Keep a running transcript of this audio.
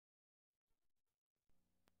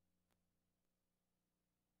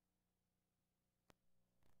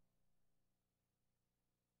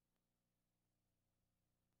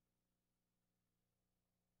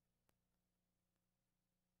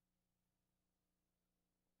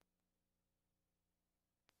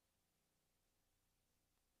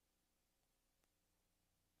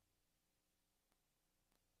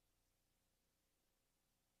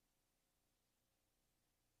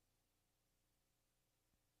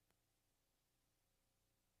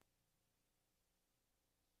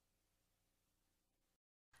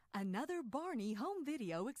Another Barney home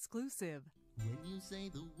video exclusive. When you say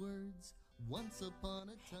the words, once upon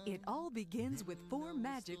a time. It all begins with 4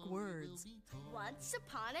 magic words. Once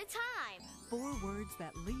upon a time. 4 words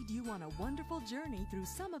that lead you on a wonderful journey through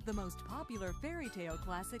some of the most popular fairy tale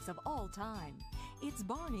classics of all time. It's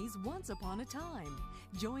Barney's Once Upon a Time.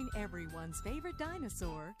 Join everyone's favorite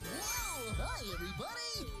dinosaur. Whoa! Hi,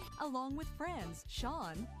 everybody! Along with friends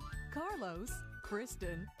Sean, Carlos,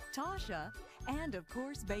 Kristen, Tasha, and of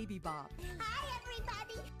course Baby Bop. Hi,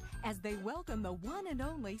 everybody! As they welcome the one and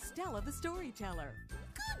only Stella the storyteller.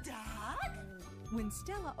 Good dog! When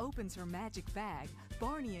Stella opens her magic bag,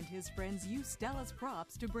 Barney and his friends use Stella's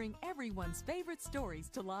props to bring everyone's favorite stories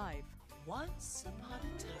to life. Once upon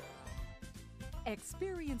a time.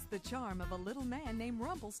 Experience the charm of a little man named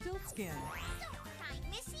Rumpelstiltskin. Hi,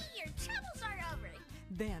 Missy, your troubles are over.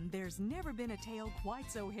 Then there's never been a tale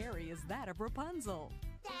quite so hairy as that of Rapunzel.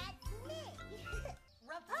 That's me.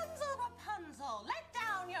 Rapunzel, Rapunzel, let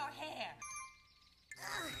down your hair.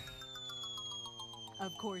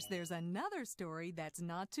 Of course, there's another story that's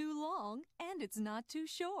not too long and it's not too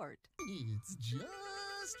short. It's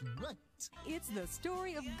just right. It's the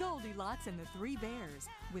story of Goldilocks and the 3 bears,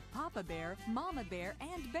 with Papa Bear, Mama Bear,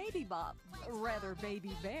 and Baby Bop. Rather,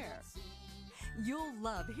 Baby Bear. You'll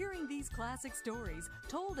love hearing these classic stories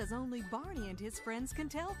told as only Barney and his friends can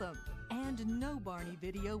tell them. And no Barney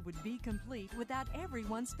video would be complete without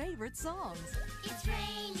everyone's favorite songs. It's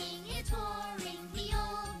raining, it's pouring, the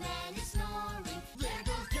old man is snoring. There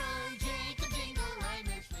goes John Jacob Jingle.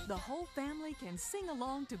 The whole family can sing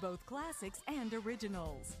along to both classics and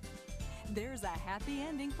originals. There's a happy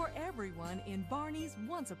ending for everyone in Barney's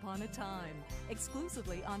Once Upon a Time,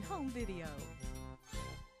 exclusively on home video.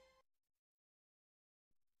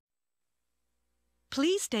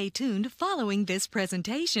 Please stay tuned following this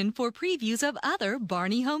presentation for previews of other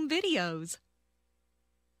Barney home videos.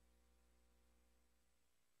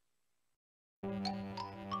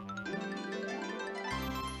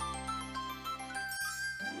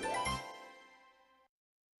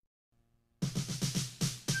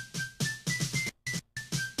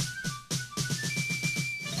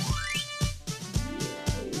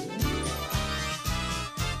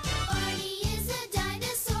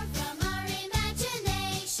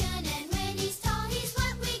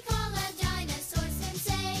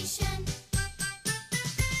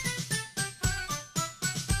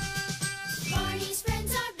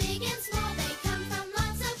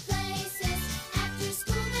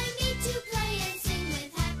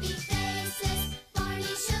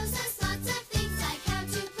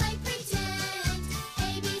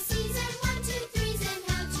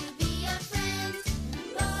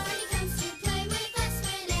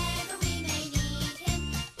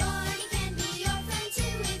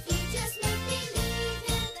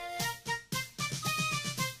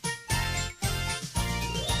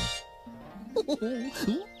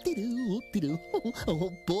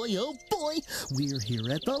 Oh boy, we're here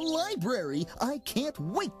at the library. I can't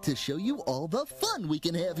wait to show you all the fun we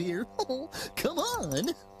can have here. Come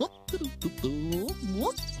on.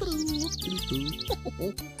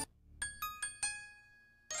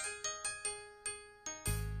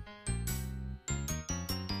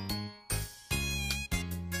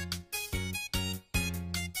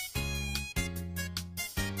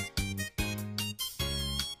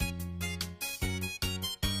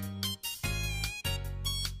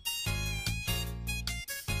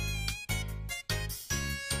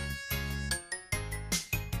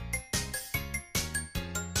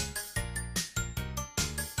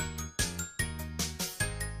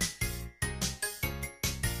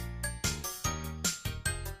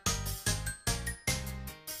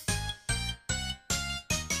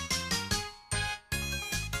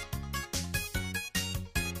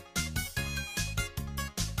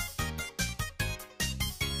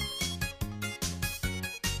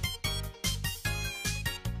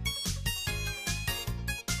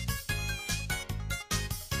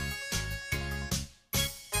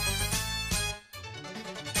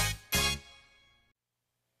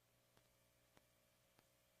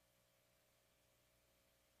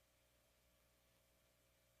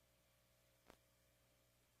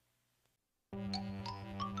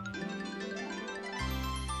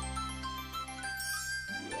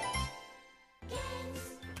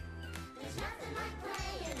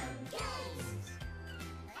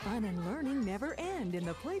 Fun and learning never end in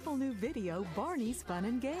the playful new video, Barney's Fun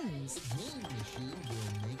and Games. Game Machine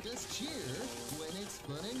will make us cheer when it's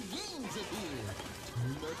fun and games appear.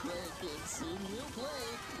 Turn the crank and soon we'll play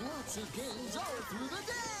lots of games all through the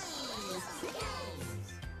day. Games.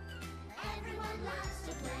 Everyone loves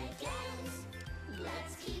to play games.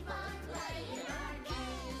 Let's keep on playing our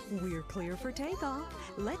games. You're clear for takeoff.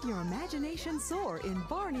 Let your imagination soar in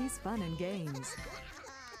Barney's Fun and Games.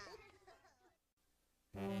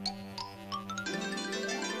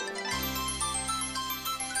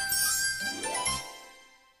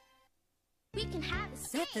 We can have a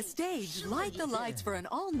Set the stage, light the lights for an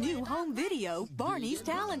all-new home video, Barney's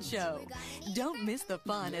Talent Show. Don't miss the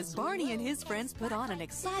fun as Barney and his friends put on an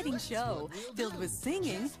exciting show filled with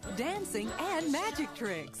singing, dancing, and magic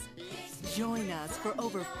tricks. Join us for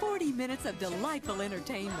over 40 minutes of delightful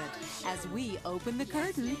entertainment as we open the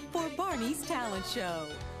curtain for Barney's Talent Show.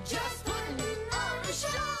 Just putting on a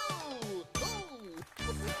show!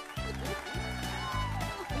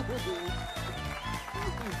 Oh.